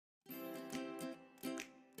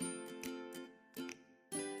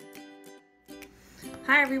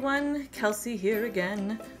Hi everyone, Kelsey here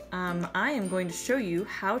again. I am going to show you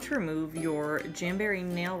how to remove your Jamberry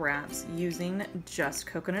nail wraps using just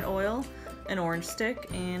coconut oil, an orange stick,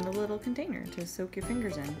 and a little container to soak your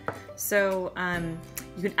fingers in. So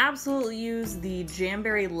you can absolutely use the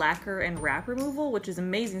Jamberry lacquer and wrap removal, which is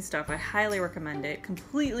amazing stuff. I highly recommend it.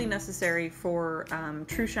 Completely necessary for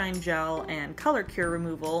TruShine gel and ColourCure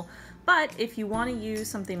removal. But if you want to use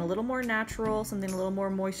something a little more natural, something a little more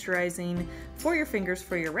moisturizing for your fingers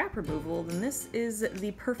for your wrap removal, then this is the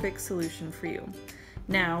perfect solution for you.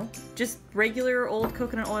 Now, just regular old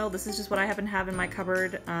coconut oil, this is just what I happen to have in my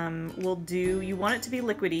cupboard, will do. You want it to be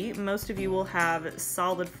liquidy. Most of you will have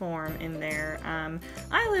solid form in there.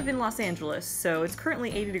 I live in Los Angeles, so it's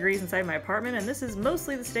currently 80 degrees inside my apartment, and this is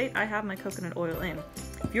mostly the state I have my coconut oil in.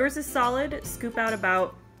 If yours is solid, scoop out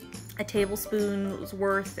about a tablespoon's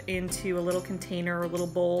worth into a little container or a little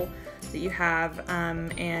bowl that you have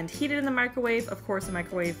and heat it in the microwave, of course a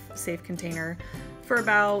microwave safe container, for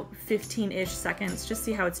about 15-ish seconds. Just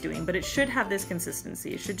see how it's doing, but it should have this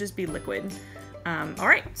consistency. It should just be liquid.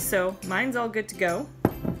 Alright, so mine's all good to go.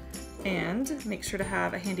 And make sure to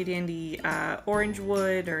have a handy dandy orange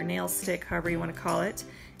wood or nail stick, however you want to call it.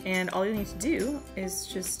 And all you need to do is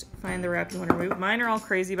just find the wrap you want to remove. Mine are all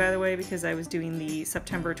crazy, by the way, because I was doing the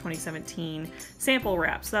September 2017 sample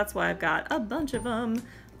wrap. So that's why I've got a bunch of them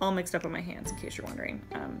all mixed up on my hands, in case you're wondering.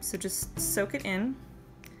 So just soak it in.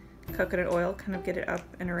 Coconut oil, kind of get it up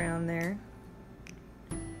and around there.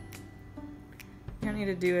 You don't need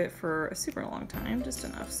to do it for a super long time, just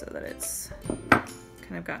enough so that it's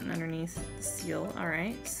kind of gotten underneath the seal.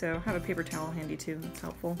 Alright, so have a paper towel handy too, that's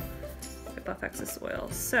helpful. Wipe off excess oil.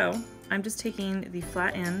 So I'm just taking the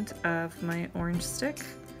flat end of my orange stick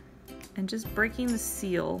and just breaking the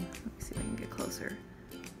seal. Let me see if I can get closer.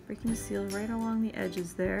 Breaking the seal right along the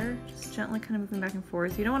edges there, just gently kind of moving back and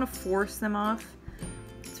forth. You don't want to force them off.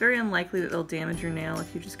 It's very unlikely that they'll damage your nail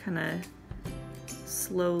if you just kind of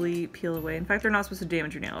slowly peel away. In fact, they're not supposed to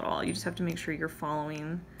damage your nail at all. You just have to make sure you're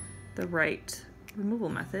following the right removal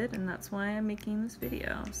method, and that's why I'm making this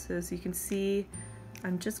video. So as you can see,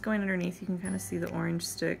 I'm just going underneath. You can kind of see the orange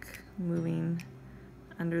stick moving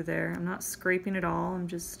under there. I'm not scraping at all. I'm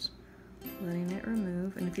just letting it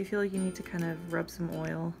remove. And if you feel like you need to kind of rub some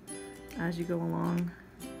oil as you go along,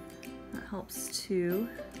 that helps too.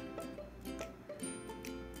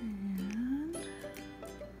 And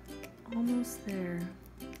almost there.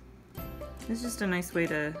 It's just a nice way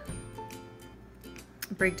to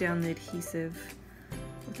break down the adhesive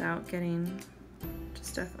without getting just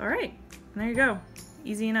stuff. All right, there you go.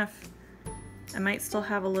 Easy enough. I might still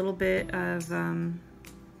have a little bit of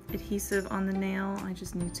adhesive on the nail. I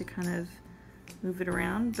just need to kind of move it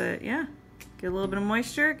around, but yeah, get a little bit of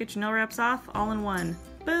moisture, get your nail wraps off, all in one.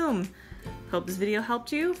 Boom! Hope this video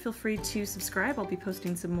helped you. Feel free to subscribe. I'll be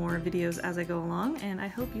posting some more videos as I go along, and I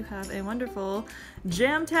hope you have a wonderful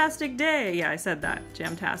jam-tastic day. Yeah, I said that.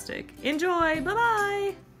 Jam-tastic. Enjoy!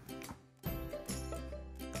 Bye-bye!